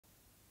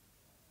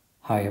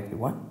Hi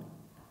everyone.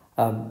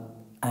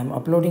 I'm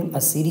uploading a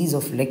series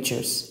of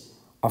lectures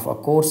of a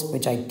course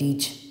which I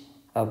teach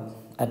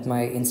at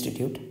my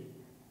institute,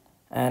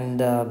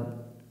 and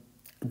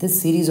this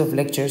series of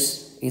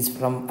lectures is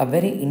from a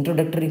very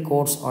introductory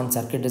course on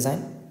circuit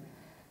design.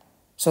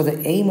 So the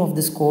aim of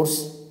this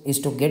course is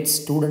to get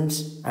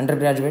students,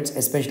 undergraduates,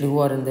 especially who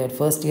are in their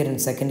first year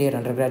and second year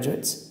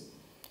undergraduates,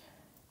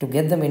 to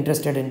get them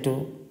interested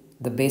into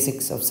the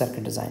basics of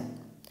circuit design.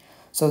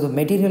 So the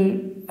material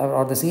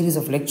or the series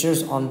of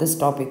lectures on this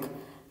topic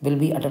will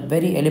be at a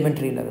very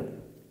elementary level.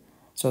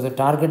 So the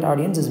target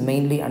audience is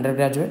mainly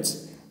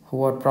undergraduates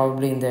who are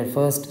probably in their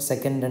first,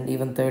 second and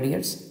even third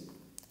years.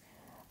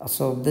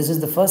 So this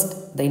is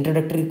the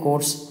introductory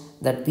course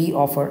that we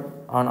offer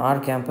on our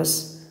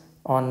campus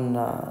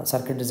on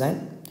circuit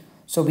design.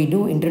 So we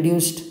do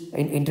introduce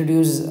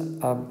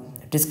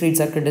discrete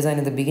circuit design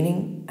in the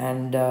beginning,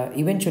 and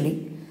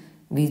eventually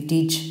we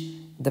teach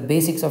the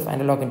basics of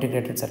analog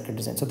integrated circuit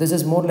design. So this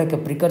is more like a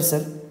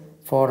precursor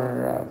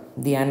for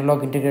the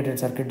analog integrated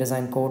circuit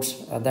design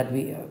course that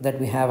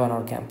we have on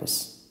our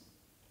campus.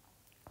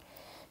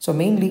 So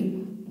mainly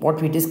what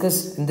we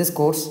discuss in this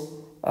course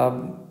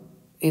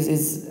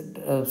is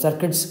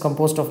circuits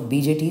composed of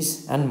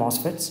BJTs and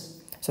MOSFETs.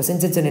 So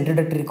since it's an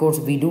introductory course,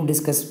 we do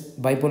discuss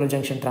bipolar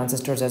junction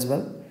transistors as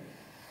well,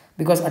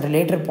 because at a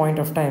later point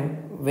of time,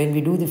 when we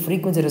do the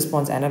frequency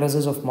response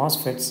analysis of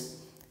MOSFETs,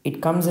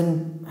 it comes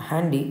in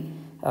handy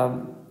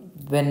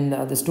when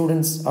the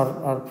students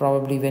or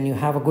probably when you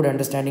have a good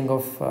understanding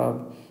of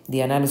the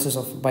analysis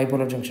of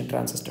bipolar junction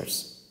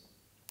transistors.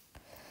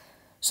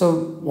 So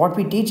what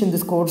we teach in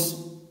this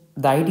course,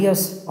 the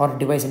ideas are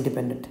device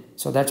independent.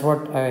 So that's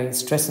what I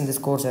stress in this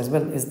course as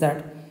well, is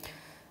that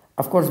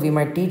of course we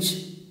might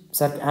teach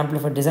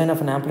design of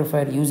an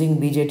amplifier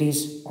using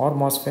BJTs or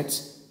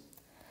MOSFETs,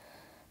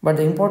 but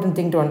the important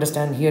thing to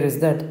understand here is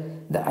that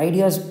the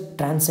ideas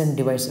transcend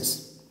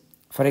devices.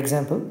 For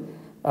example,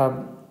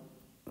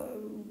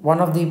 one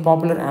of the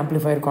popular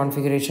amplifier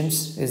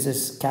configurations is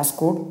this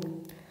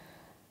cascode.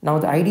 Now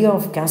the idea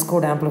of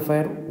cascode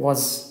amplifier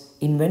was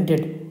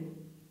invented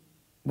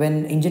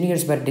when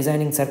engineers were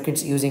designing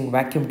circuits using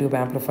vacuum tube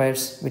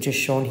amplifiers, which is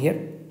shown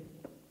here.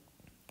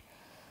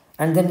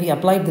 And then we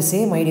applied the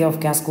same idea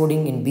of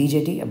cascoding in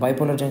BJT, a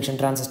bipolar junction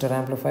transistor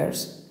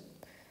amplifiers.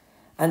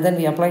 And then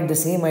we applied the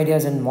same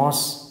ideas in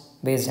MOS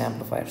based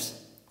amplifiers.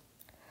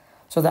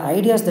 So the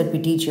ideas that we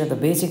teach here, the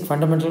basic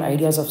fundamental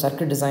ideas of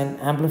circuit design,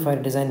 amplifier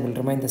design will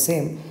remain the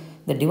same.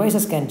 The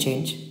devices can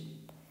change,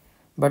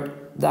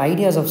 but the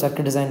ideas of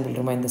circuit design will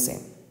remain the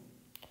same.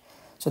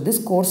 So this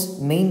course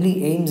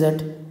mainly aims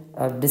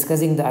at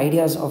discussing the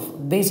ideas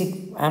of basic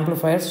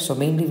amplifiers. So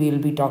mainly we will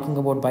be talking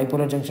about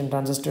bipolar junction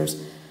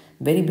transistors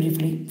very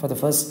briefly for the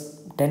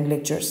first 10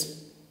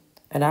 lectures.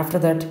 And after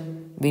that,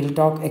 we will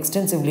talk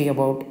extensively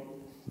about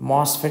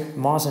MOS and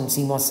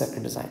CMOS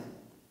circuit design.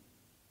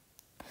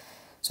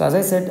 So as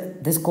I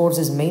said, this course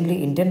is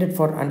mainly intended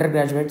for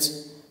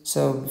undergraduates,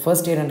 so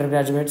first year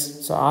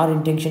undergraduates. So our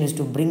intention is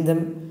to bring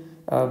them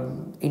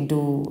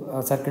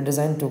into circuit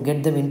design, to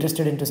get them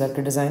interested into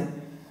circuit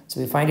design. So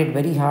we find it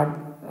very hard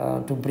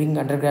to bring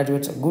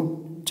undergraduates, a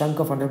good chunk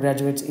of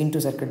undergraduates,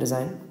 into circuit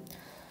design.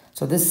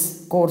 So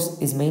this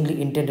course is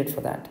mainly intended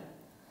for that.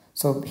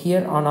 So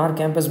here on our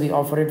campus we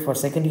offer it for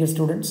second year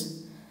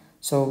students.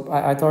 So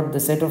I thought the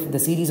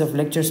series of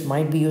lectures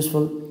might be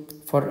useful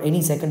for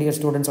any second year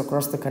students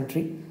across the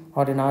country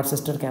or in our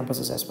sister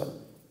campuses as well.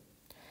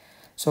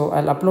 So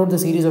I'll upload the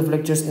series of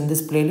lectures in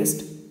this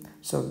playlist.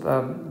 So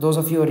those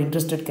of you who are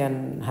interested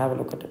can have a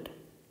look at it.